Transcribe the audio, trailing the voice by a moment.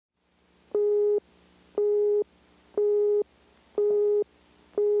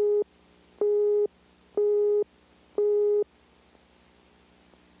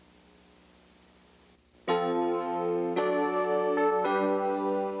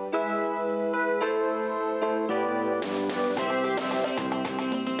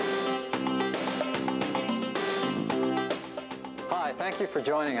you for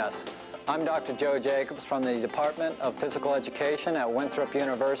joining us. I'm Dr. Joe Jacobs from the Department of Physical Education at Winthrop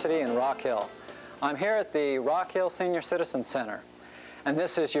University in Rock Hill. I'm here at the Rock Hill Senior Citizen Center, and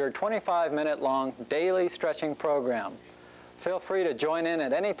this is your 25-minute long daily stretching program. Feel free to join in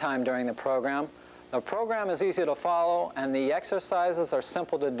at any time during the program. The program is easy to follow, and the exercises are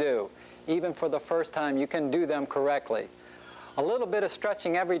simple to do. Even for the first time, you can do them correctly. A little bit of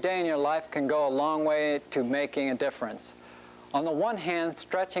stretching every day in your life can go a long way to making a difference. On the one hand,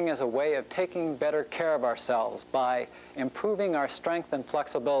 stretching is a way of taking better care of ourselves by improving our strength and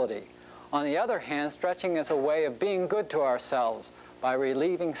flexibility. On the other hand, stretching is a way of being good to ourselves by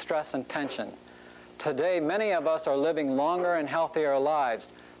relieving stress and tension. Today, many of us are living longer and healthier lives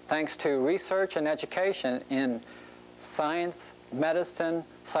thanks to research and education in science, medicine,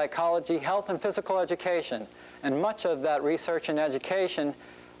 psychology, health, and physical education. And much of that research and education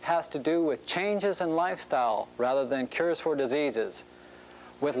has to do with changes in lifestyle rather than cures for diseases.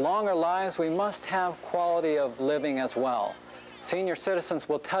 With longer lives, we must have quality of living as well. Senior citizens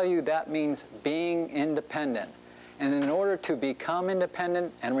will tell you that means being independent. And in order to become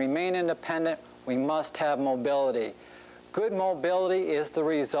independent and remain independent, we must have mobility. Good mobility is the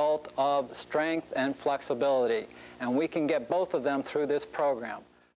result of strength and flexibility, and we can get both of them through this program.